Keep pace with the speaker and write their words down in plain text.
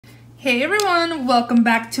Hey everyone, welcome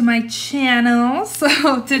back to my channel.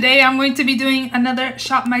 So today I'm going to be doing another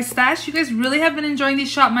Shop My Stash. You guys really have been enjoying these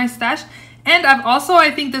Shop My Stash. And I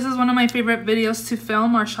think this is one of my favorite videos to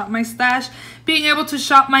film, or Shop My Stash. Being able to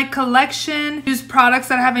shop my collection, use products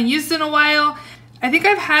that I haven't used in a while. I think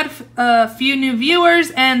I've had a few new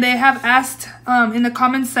viewers and they have asked in the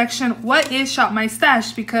comments section, what is Shop My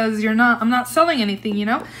Stash? Because I'm not selling anything, you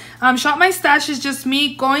know? Shop My Stash is just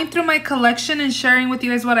me going through my collection and sharing with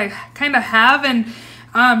you guys what I kind of have,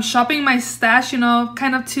 and shopping my stash, you know,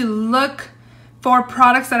 kind of to look for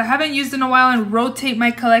products that I haven't used in a while and rotate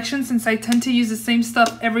my collection, since I tend to use the same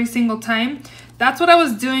stuff every single time. That's what I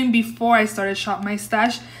was doing before I started Shop My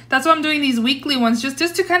Stash. That's why I'm doing these weekly ones,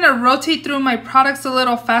 just to kind of rotate through my products a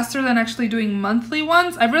little faster than actually doing monthly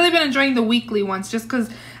ones. I've really been enjoying the weekly ones just because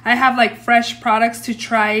I have like fresh products to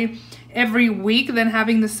try every week than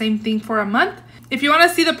having the same thing for a month. If you want to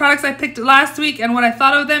see the products I picked last week and what I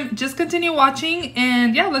thought of them, just continue watching,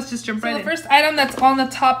 and yeah, let's just jump right in. The first item that's on the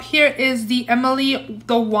top here is the Emily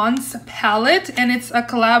the Once palette, and it's a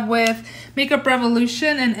collab with Makeup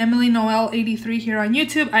Revolution and Emily Noel 83 here on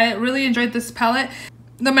YouTube. I really enjoyed this palette.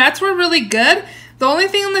 The mattes were really good. The only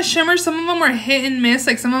thing on the shimmers, some of them were hit and miss.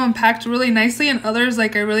 Like some of them packed really nicely, and others,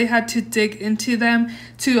 like I really had to dig into them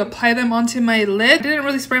to apply them onto my lid. I didn't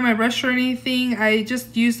really spray my brush or anything. I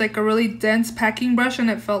just used like a really dense packing brush,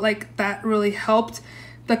 and it felt like that really helped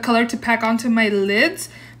the color to pack onto my lids.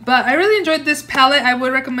 But I really enjoyed this palette. I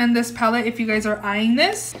would recommend this palette if you guys are eyeing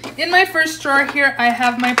this. In my first drawer here, I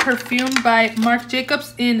have my perfume by Marc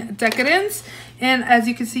Jacobs in Decadence. And as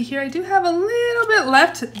you can see here, I do have a little bit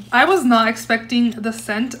left. I was not expecting the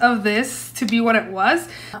scent of this to be what it was.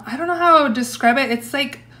 I don't know how I would describe it. It's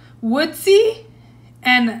like woodsy,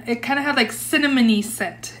 and it kind of had like cinnamony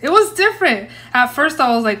scent. It was different. At first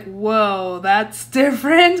I was like, whoa, that's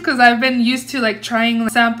different, because I've been used to like trying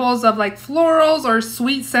samples of like florals or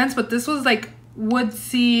sweet scents, but this was like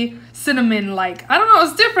woodsy, cinnamon like. I don't know, it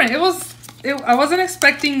was different. I wasn't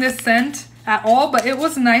expecting this scent at all, but it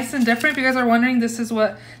was nice and different. If you guys are wondering, this is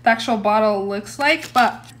what the actual bottle looks like,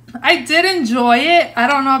 but I did enjoy it. I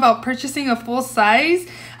don't know about purchasing a full size.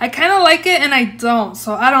 I kind of like it and I don't,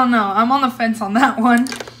 so I don't know. I'm on the fence on that one.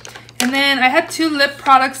 And then I had two lip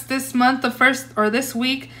products this month, this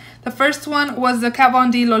week. The first one was the Kat Von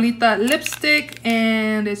D Lolita lipstick,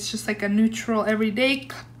 and it's just like a neutral everyday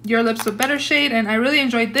Your Lips with Better shade, and I really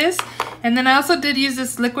enjoyed this. And then I also did use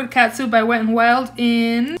this Liquid Catsuit by Wet n Wild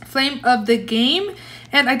in Flame of the Game,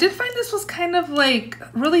 and I did find this was kind of like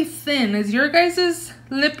really thin. Is your guys's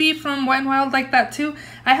lippy from Wet n Wild like that too?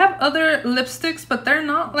 I have other lipsticks, but they're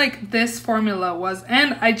not like this formula was,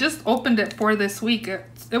 and I just opened it for this week.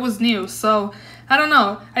 It was new, so I don't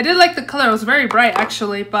know. I did like the color. It was very bright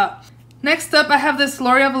actually. But next up, I have this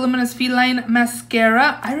L'Oreal Voluminous Feline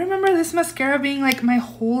Mascara. I remember this mascara being like my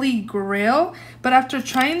holy grail, but after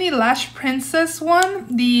trying the Lash Princess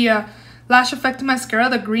one, the Lash Effect Mascara,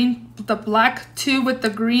 the black tube with the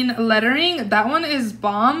green lettering, that one is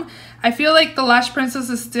bomb. I feel like the Lash Princess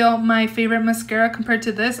is still my favorite mascara compared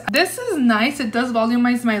to this. This is nice. It does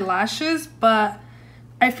volumize my lashes, but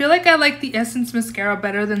I feel like I like the Essence mascara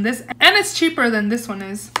better than this, and it's cheaper than this one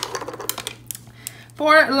is.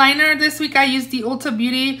 For liner this week, I used the Ulta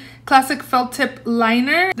Beauty Classic Felt Tip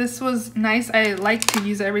Liner. This was nice. I like to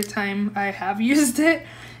use it every time I have used it.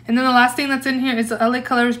 And then the last thing that's in here is the LA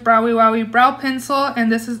Colors Browy Wowie Brow Pencil,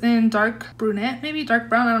 and this is in dark brunette, maybe dark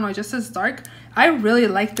brown, I don't know, it just says dark. I really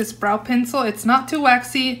like this brow pencil. It's not too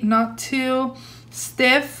waxy, not too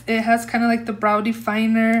stiff. It has kind of like the brow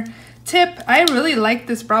definer tip. I really like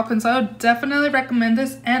this brow pencil. I would definitely recommend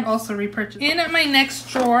this and also repurchase. In my next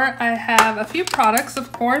drawer, I have a few products,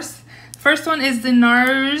 of course. First one is the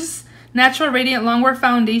NARS Natural Radiant Longwear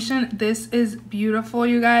Foundation. This is beautiful,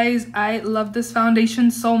 you guys. I love this foundation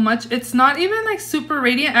so much. It's not even like super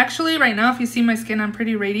radiant. Actually, right now, if you see my skin, I'm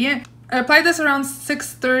pretty radiant. I applied this around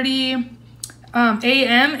 6:30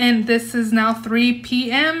 a.m. and this is now 3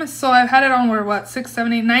 p.m. So I've had it on for what, 6,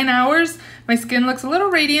 7, 8, 9 hours. My skin looks a little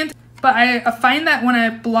radiant. But I find that when I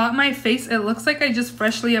blot my face, it looks like I just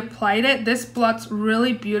freshly applied it. This blots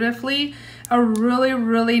really beautifully. A really,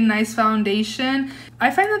 really nice foundation. I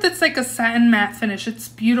find that it's like a satin matte finish. It's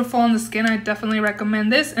beautiful on the skin. I definitely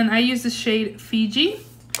recommend this. And I use the shade Fiji.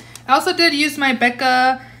 I also did use my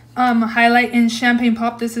Becca highlight in Champagne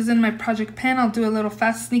Pop. This is in my project pan. I'll do a little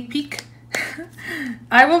fast sneak peek.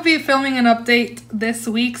 I will be filming an update this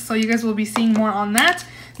week, so you guys will be seeing more on that.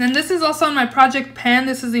 Then this is also on my project pan.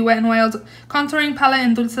 This is the Wet n Wild Contouring Palette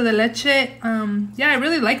in Dulce de Leche. Yeah, I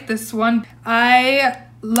really like this one. I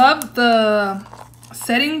love the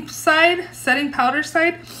setting powder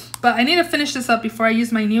side. But I need to finish this up before I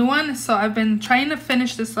use my new one. So I've been trying to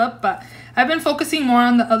finish this up, but I've been focusing more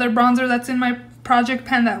on the other bronzer that's in my project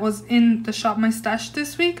pan that was in the Shop My Stash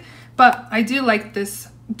this week. But I do like this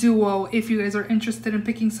duo if you guys are interested in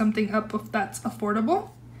picking something up if that's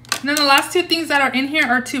affordable. And then the last two things that are in here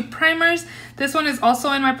are two primers. This one is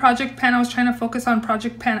also in my project pan. I was trying to focus on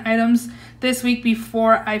project pan items this week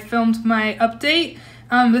before I filmed my update.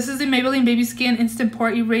 This is the Maybelline Baby Skin Instant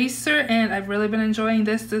Pore Eraser, and I've really been enjoying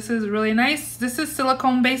this. This is really nice. This is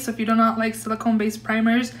silicone based, so if you do not like silicone based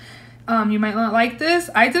primers, you might not like this.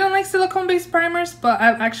 I didn't like silicone based primers, but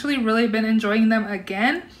I've actually really been enjoying them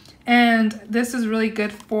again. And this is really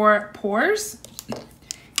good for pores.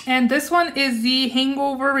 And this one is the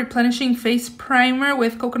Hangover Replenishing Face Primer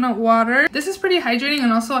with coconut water. This is pretty hydrating,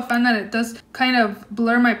 and also I find that it does kind of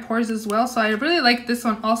blur my pores as well. So I really like this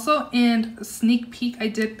one also. And a sneak peek, I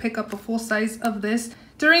did pick up a full size of this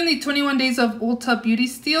during the 21 days of Ulta Beauty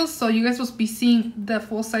Steals. So you guys will be seeing the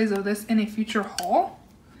full size of this in a future haul.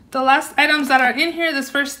 The last items that are in here, this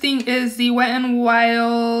first thing is the Wet n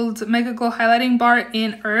Wild Mega Glow Highlighting Bar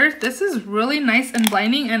in Earth. This is really nice and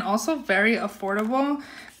blinding and also very affordable.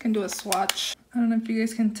 I can do a swatch. I don't know if you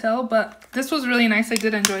guys can tell, but this was really nice. I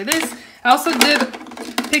did enjoy this. I also did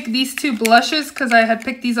pick these two blushes because I had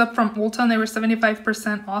picked these up from Ulta and they were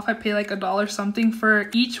 75% off. I paid like $1 something for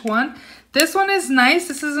each one. This one is nice.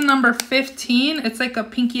 This is a number 15. It's like a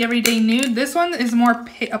pinky everyday nude. This one is more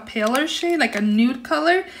a paler shade, like a nude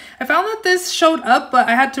color. I found that this showed up, but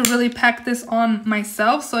I had to really pack this on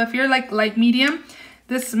myself. So if you're like light medium,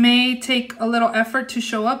 this may take a little effort to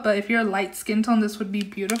show up, but if you're a light skin tone, this would be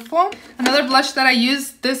beautiful. Another blush that I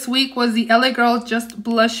used this week was the LA Girl Just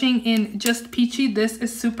Blushing in Just Peachy. This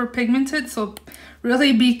is super pigmented, so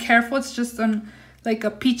really be careful. It's just like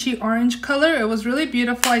a peachy orange color. It was really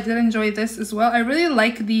beautiful. I did enjoy this as well. I really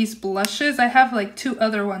like these blushes. I have like two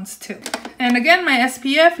other ones too. And again, my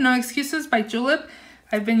SPF, No Excuses by Julep.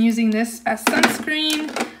 I've been using this as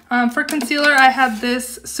sunscreen. For concealer, I have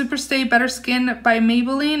this Superstay Better Skin by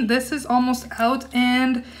Maybelline. This is almost out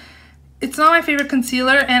and it's not my favorite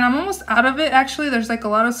concealer and I'm almost out of it. Actually, there's like a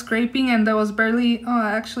lot of scraping and there was barely, oh,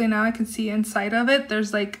 actually now I can see inside of it.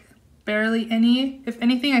 There's like barely any. If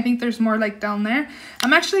anything, I think there's more like down there.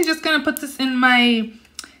 I'm actually just gonna put this in my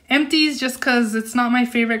empties just because it's not my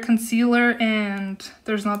favorite concealer and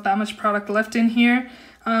there's not that much product left in here.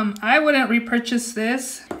 I wouldn't repurchase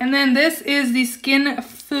this. And then this is the Skin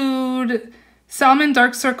Food Salmon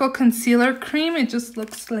Dark Circle Concealer Cream. It just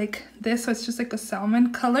looks like this, so it's just like a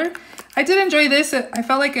salmon color. I did enjoy this. I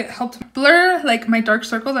felt like it helped blur like my dark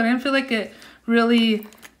circles. I didn't feel like it really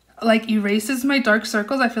like erases my dark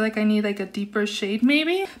circles. I feel like I need like a deeper shade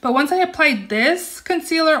maybe. But once I applied this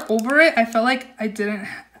concealer over it, I felt like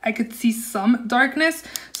I could see some darkness.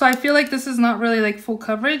 So I feel like this is not really like full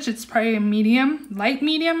coverage. It's probably a medium, light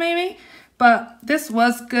medium maybe. But this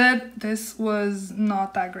was good. This was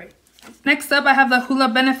not that great. Next up, I have the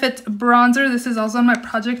Hoola Benefit Bronzer. This is also on my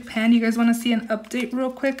project pan. You guys want to see an update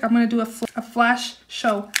real quick? I'm going to do a flash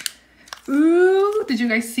show. Ooh, did you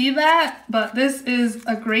guys see that? But this is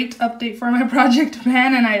a great update for my project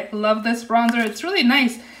pan and I love this bronzer. It's really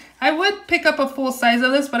nice. I would pick up a full size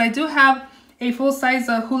of this, but I do have a full size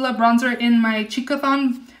Hoola bronzer in my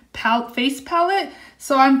Cheekathon face palette.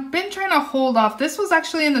 So I've been trying to hold off. This was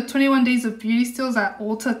actually in the 21 Days of Beauty Steals at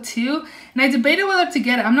Ulta too. And I debated whether to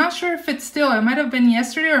get it. I'm not sure if it's still. It might have been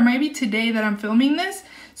yesterday or maybe today that I'm filming this.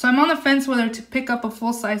 So I'm on the fence whether to pick up a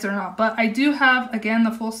full size or not. But I do have, again,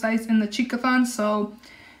 the full size in the Cheekathon. So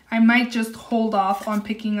I might just hold off on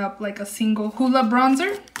picking up like a single Hoola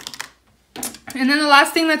bronzer. And then the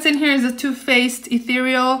last thing that's in here is a Too Faced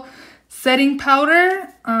Ethereal Setting Powder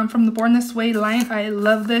from the Born This Way line. I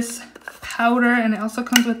love this powder and it also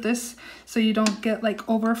comes with this so you don't get like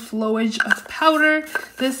overflowage of powder.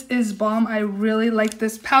 This is bomb. I really like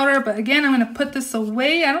this powder, but again, I'm going to put this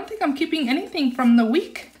away. I don't think I'm keeping anything from the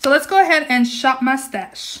week. So let's go ahead and shop my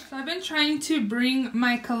stash. So I've been trying to bring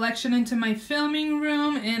my collection into my filming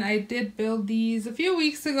room and I did build these a few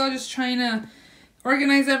weeks ago, just trying to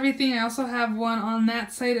organize everything. I also have one on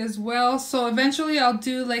that side as well. So eventually I'll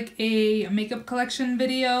do like a makeup collection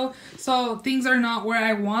video. So things are not where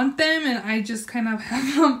I want them and I just kind of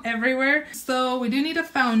have them everywhere. So we do need a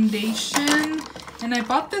foundation. And I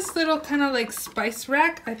bought this little kind of like spice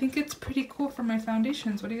rack. I think it's pretty cool for my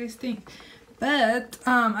foundations. What do you guys think? But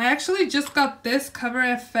I actually just got this Cover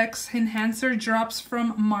FX Enhancer Drops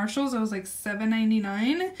from Marshalls. It was like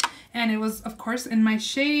 $7.99. And it was, of course, in my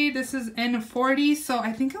shade. This is N40. So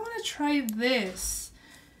I think I want to try this.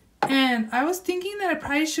 And I was thinking that I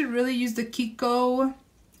probably should really use the Kiko.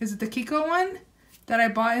 Is it the Kiko one? That I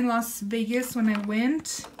bought in Las Vegas when I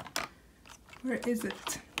went. Where is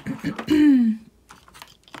it?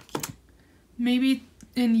 Maybe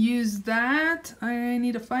and use that. I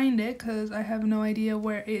need to find it because I have no idea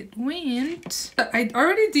where it went. I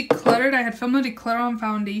already decluttered. I had filmed a declutter on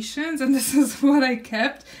foundations and this is what I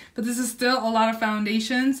kept. But this is still a lot of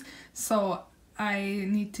foundations. So I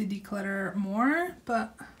need to declutter more.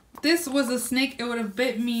 But if this was a snake, it would have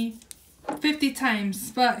bit me 50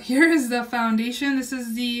 times. But here is the foundation. This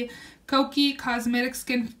is the Kokie Cosmetic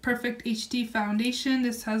Skin Perfect HD Foundation.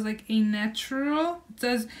 This has like a natural. It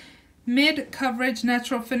says mid coverage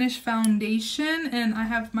natural finish foundation, and I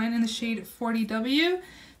have mine in the shade 40W.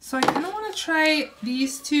 So I kind of want to try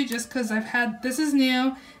these two just because I've had, this is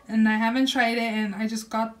new and I haven't tried it and I just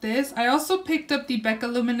got this. I also picked up the Becca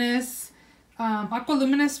Luminous Aqua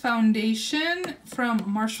Luminous foundation from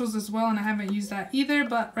Marshall's as well, and I haven't used that either,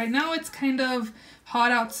 but right now it's kind of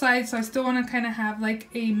hot outside, so I still want to kind of have like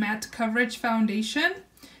a matte coverage foundation.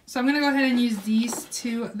 So I'm going to go ahead and use these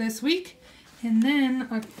two this week. And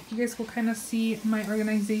then you guys will kind of see my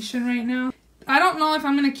organization right now. I don't know if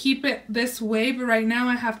I'm going to keep it this way, but right now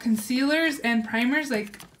I have concealers and primers.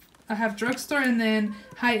 Like I have drugstore and then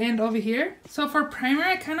high-end over here. So for primer,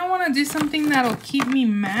 I kind of want to do something that'll keep me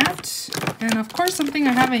matte. And of course, something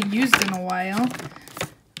I haven't used in a while.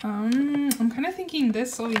 I'm kind of thinking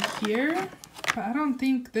this over here, but I don't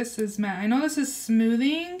think this is matte. I know this is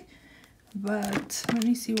smoothing. But let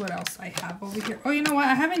me see what else I have over here. Oh, you know what?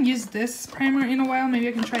 I haven't used this primer in a while. Maybe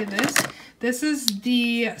I can try this. This is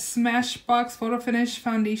the Smashbox Photo Finish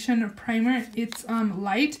Foundation Primer. It's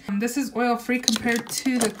light. This is oil-free compared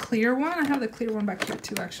to the clear one. I have the clear one back here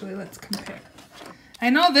too, actually. Let's compare. I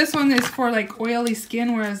know this one is for like oily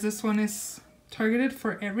skin, whereas this one is targeted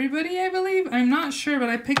for everybody, I believe. I'm not sure, but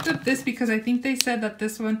I picked up this because I think they said that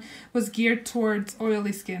this one was geared towards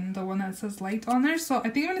oily skin, the one that says light on there. So I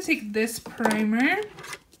think I'm going to take this primer.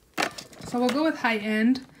 So we'll go with high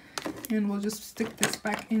end and we'll just stick this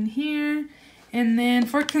back in here. And then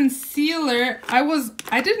for concealer,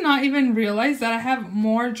 I did not even realize that I have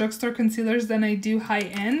more drugstore concealers than I do high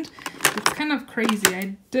end. It's kind of crazy.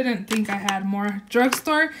 I didn't think I had more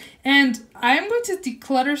drugstore. And I'm going to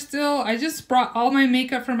declutter still. I just brought all my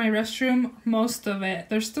makeup from my restroom, most of it.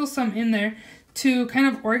 There's still some in there to kind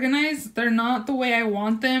of organize. They're not the way I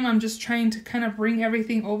want them. I'm just trying to kind of bring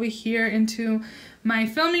everything over here into my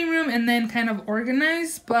filming room and then kind of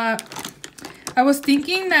organize. But I was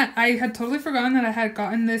thinking that I had totally forgotten that I had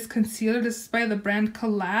gotten this concealer. This is by the brand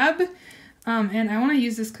Collab. And I want to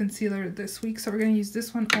use this concealer this week, so we're going to use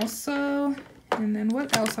this one also. And then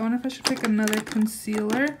what else? I wonder if I should pick another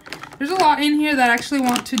concealer. There's a lot in here that I actually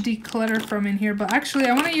want to declutter from in here, but actually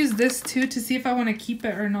I want to use this too to see if I want to keep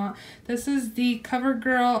it or not. This is the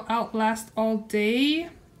CoverGirl Outlast All Day,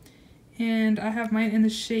 and I have mine in the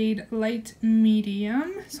shade Light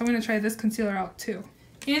Medium. So I'm going to try this concealer out too.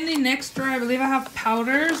 In the next drawer, I believe I have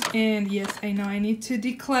powders, and yes, I know I need to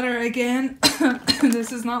declutter again.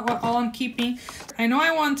 This is not what all I'm keeping. I know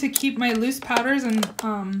I want to keep my loose powders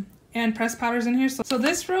and pressed powders in here. So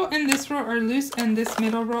this row and this row are loose, and this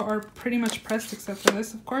middle row are pretty much pressed, except for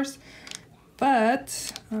this, of course.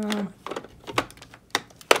 But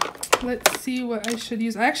let's see what I should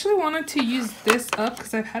use. I actually wanted to use this up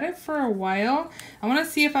because I've had it for a while. I want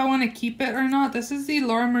to see if I want to keep it or not. This is the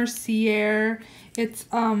Laura Mercier. It's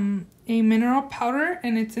a mineral powder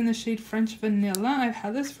and it's in the shade French Vanilla. I've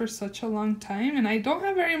had this for such a long time and I don't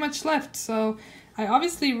have very much left, so I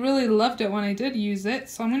obviously really loved it when I did use it.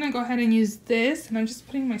 So I'm going to go ahead and use this, and I'm just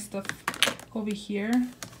putting my stuff over here,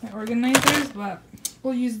 my organizers, but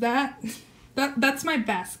we'll use that. That's my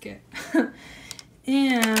basket.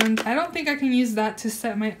 And I don't think I can use that to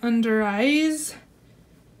set my under eyes,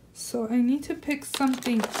 so I need to pick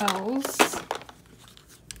something else.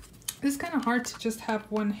 It's kind of hard to just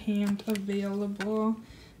have one hand available.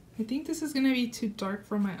 I think this is going to be too dark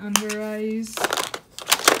for my under eyes.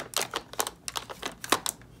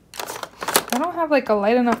 I don't have like a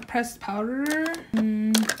light enough pressed powder.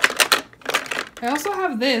 I also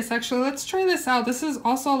have this. Actually, let's try this out. This is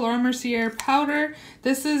also Laura Mercier powder.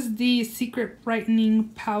 This is the Secret Brightening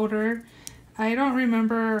Powder. I don't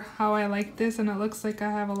remember how I like this, and it looks like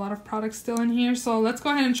I have a lot of products still in here. So let's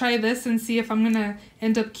go ahead and try this and see if I'm gonna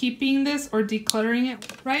end up keeping this or decluttering it.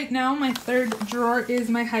 Right now, my third drawer is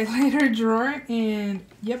my highlighter drawer, and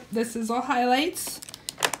yep, this is all highlights.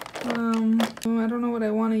 I don't know what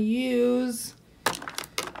I want to use.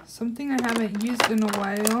 Something I haven't used in a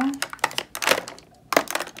while.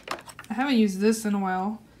 I haven't used this in a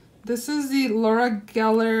while. This is the Laura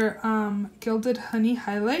Geller Gilded Honey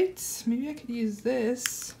Highlights. Maybe I could use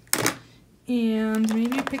this. And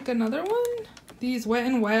maybe pick another one. These Wet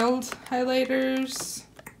n Wild highlighters.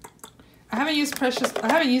 I haven't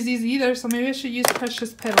used these either, so maybe I should use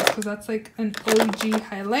Precious Petals because that's like an OG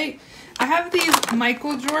highlight. I have these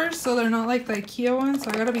Michael drawers, so they're not like the IKEA ones,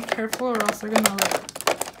 so I gotta be careful or else they're gonna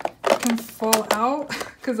like, can fall out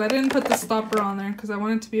because I didn't put the stopper on there because I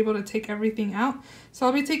wanted to be able to take everything out. So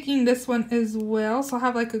I'll be taking this one as well. So I'll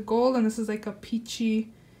have like a gold, and this is like a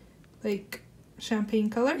peachy, like champagne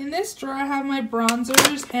color. In this drawer, I have my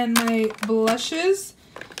bronzers and my blushes.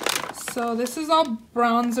 So this is all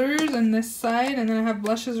bronzers on this side, and then I have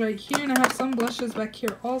blushes right here, and I have some blushes back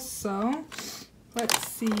here also. Let's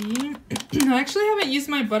see. I actually haven't used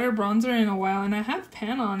my butter bronzer in a while, and I have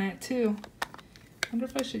pan on it too. I wonder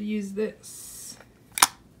if I should use this.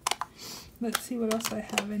 Let's see what else I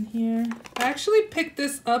have in here. I actually picked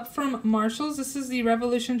this up from Marshall's. This is the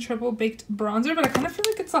Revolution Triple Baked Bronzer, but I kind of feel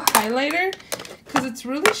like it's a highlighter because it's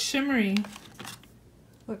really shimmery.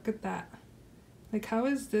 Look at that. Like, how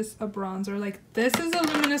is this a bronzer? Like, this is a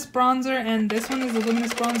luminous bronzer, and this one is a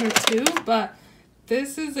luminous bronzer too, but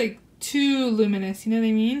this is like too luminous, you know what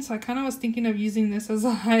I mean? So I kind of was thinking of using this as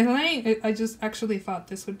a highlight. I just actually thought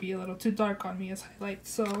this would be a little too dark on me as highlight.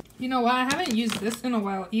 So, you know what? I haven't used this in a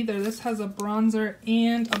while either. This has a bronzer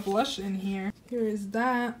and a blush in here. Here is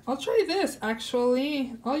that. I'll try this,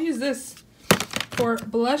 actually. I'll use this for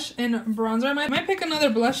blush and bronzer. I might pick another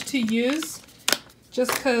blush to use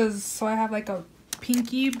just because, so I have like a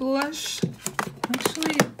pinky blush.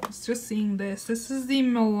 Actually, I was just seeing this. This is the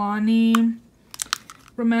Milani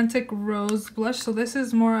Romantic Rose blush. So this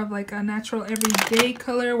is more of like a natural everyday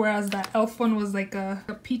color, whereas that e.l.f. one was like a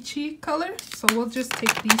peachy color. So we'll just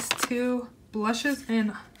take these two blushes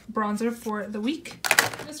and bronzer for the week.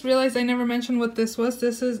 I just realized I never mentioned what this was.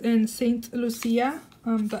 This is in Saint Lucia,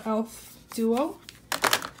 the e.l.f. duo.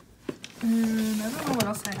 And I don't know what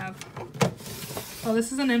else I have. Oh,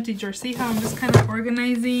 this is an empty drawer. See how I'm just kind of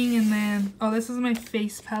organizing, and then, oh, this is my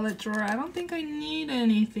face palette drawer. I don't think I need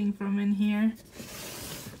anything from in here.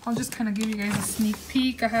 I'll just kind of give you guys a sneak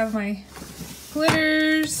peek. I have my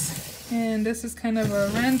glitters, and this is kind of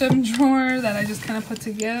a random drawer that I just kind of put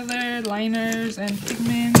together, liners and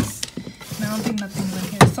pigments. And I don't think nothing's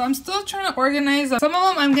in here. So I'm still trying to organize. Some of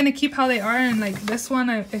them I'm going to keep how they are, and like this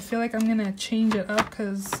one, I feel like I'm going to change it up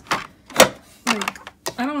because like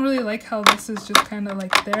I don't really like how this is just kind of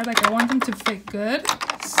like there. Like I want them to fit good.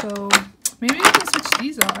 So maybe I can switch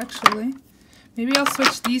these out actually. Maybe I'll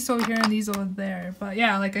switch these over here and these over there. But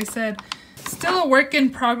yeah, like I said, still a work in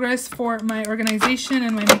progress for my organization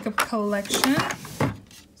and my makeup collection.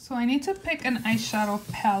 So I need to pick an eyeshadow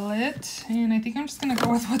palette, and I think I'm just going to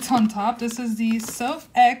go with what's on top. This is the Soph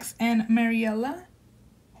X and Mariella.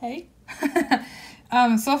 Hey.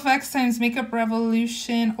 Soph X times Makeup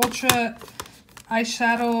Revolution Ultra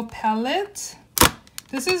Eyeshadow Palette.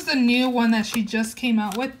 This is the new one that she just came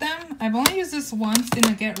out with them. I've only used this once in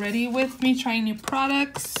a get ready with me trying new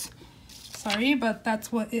products. Sorry, but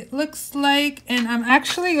that's what it looks like. And I'm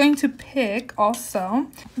actually going to pick also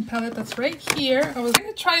the palette that's right here. I was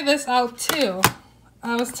going to try this out too.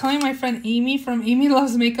 I was telling my friend Amy from Amy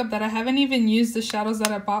Loves Makeup that I haven't even used the shadows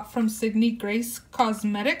that I bought from Sydney Grace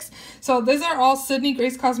Cosmetics. So these are all Sydney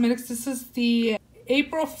Grace Cosmetics. This is the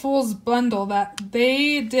April Fool's bundle that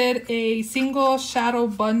they did, a single shadow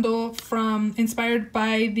bundle from inspired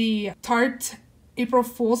by the Tarte April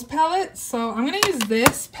Fool's palette. So I'm gonna use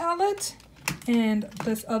this palette and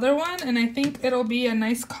this other one, and I think it'll be a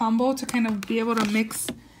nice combo to kind of be able to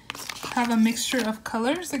have a mixture of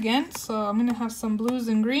colors again. So I'm gonna have some blues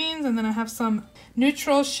and greens, and then I have some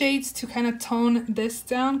neutral shades to kind of tone this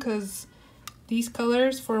down because these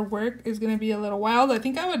colors for work is going to be a little wild. I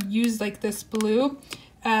think I would use like this blue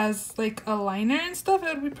as like a liner and stuff.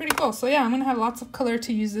 It would be pretty cool. So yeah, I'm going to have lots of color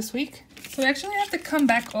to use this week. So I actually have to come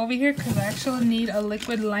back over here because I actually need a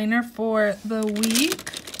liquid liner for the week.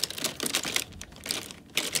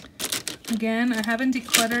 Again, I haven't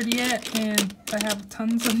decluttered yet, and I have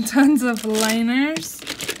tons and tons of liners.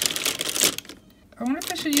 I wonder if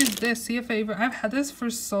I should use this. See if I've had this for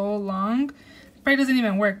so long. Probably doesn't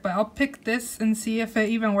even work, but I'll pick this and see if it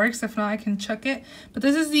even works. If not, I can chuck it. But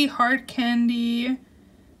this is the Hard Candy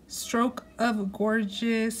Stroke of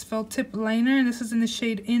Gorgeous Felt Tip Liner, and this is in the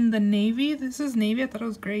shade In the Navy. This is navy. I thought it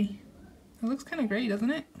was gray. It looks kind of gray, doesn't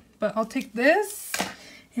it? But I'll take this.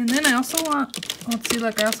 And then I also want, let's see,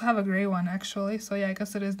 look, I also have a gray one actually. So yeah, I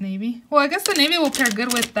guess it is navy. Well, I guess the navy will pair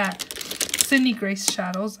good with that Sydney Grace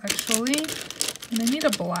shadows actually. And I need a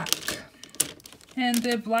black. And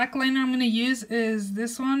the black liner I'm going to use is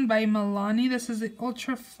this one by Milani. This is the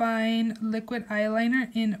Ultra Fine Liquid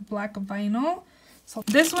Eyeliner in Black Vinyl. So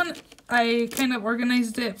this one, I kind of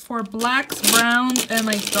organized it for blacks, browns, and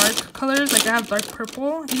like dark colors. Like I have dark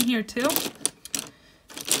purple in here too.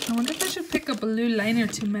 I wonder if I should pick a blue liner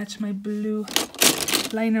to match my blue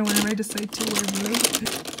liner whenever I decide to wear blue.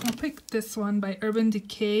 I'll pick this one by Urban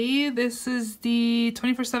Decay. This is the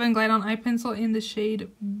 24/7 Glide On Eye Pencil in the shade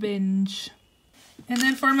Binge. And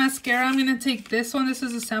then for mascara, I'm going to take this one. This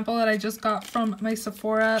is a sample that I just got from my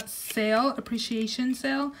Sephora sale, appreciation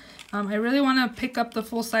sale. I really want to pick up the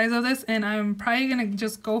full size of this, and I'm probably going to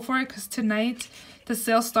just go for it because tonight the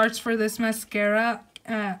sale starts for this mascara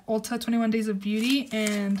at Ulta 21 Days of Beauty.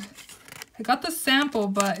 And I got the sample,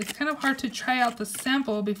 but it's kind of hard to try out the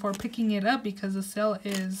sample before picking it up because the sale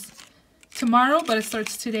is tomorrow, but it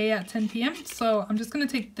starts today at 10 p.m. So I'm just going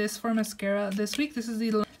to take this for mascara this week. This is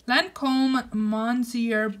the Lancome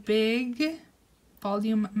Monsieur Big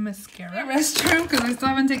Volume Mascara. Restroom, because I still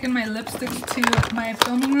haven't taken my lipsticks to my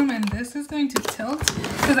filming room, and this is going to tilt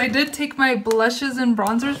because I did take my blushes and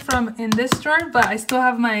bronzers from in this drawer, but I still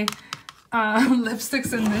have my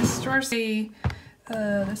lipsticks in this drawer.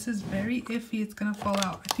 This is very iffy. It's gonna fall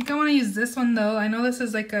out. I think I want to use this one though. I know this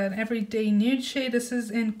is like an everyday nude shade. This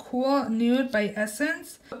is in Cool Nude by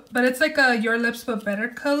Essence, but it's like a Your Lips But Better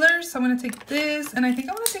color. So I'm gonna take this, and I think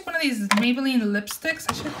I want to take one of these Maybelline lipsticks.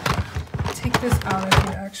 I should take this out of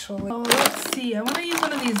here actually. Oh, let's see. I want to use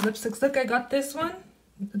one of these lipsticks. Look, I got this one.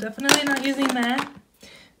 Definitely not using that.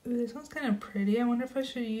 Ooh, this one's kind of pretty. I wonder if I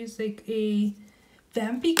should use like a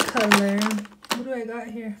vampy color. What do I got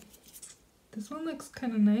here? This one looks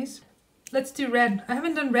kind of nice. Let's do red. I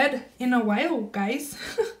haven't done red in a while, guys.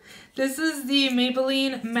 This is the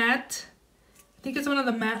Maybelline Matte. I think it's one of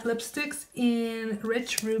the matte lipsticks in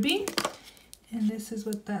Rich Ruby. And this is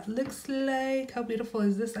what that looks like. How beautiful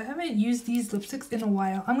is this? I haven't used these lipsticks in a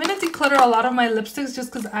while. I'm going to declutter a lot of my lipsticks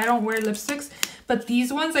just because I don't wear lipsticks. But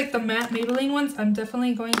these ones, like the matte Maybelline ones, I'm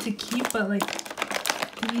definitely going to keep. But like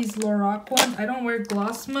these Lorac ones, I don't wear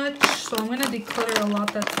gloss much, so I'm gonna declutter a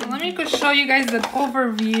lot. So let me go show you guys the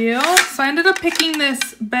overview. So I ended up picking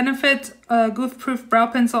this Benefit Goof Proof Brow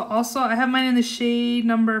Pencil also. I have mine in the shade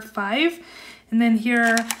number 5. And then here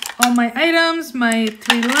are all my items, my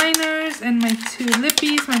 3 liners, and my 2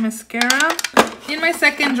 lippies, my mascara. In my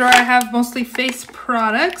second drawer, I have mostly face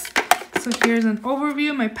products. So here's an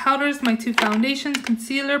overview, my powders, my 2 foundations,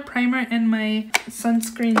 concealer, primer, and my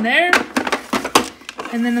sunscreen there.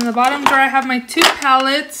 And then in the bottom drawer, I have my 2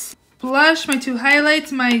 palettes, blush, my 2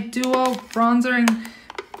 highlights, my dual bronzer and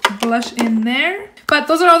blush in there. But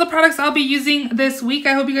those are all the products I'll be using this week.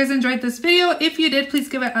 I hope you guys enjoyed this video. If you did, please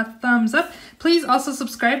give it a thumbs up. Please also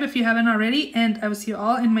subscribe if you haven't already. And I will see you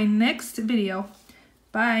all in my next video.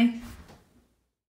 Bye.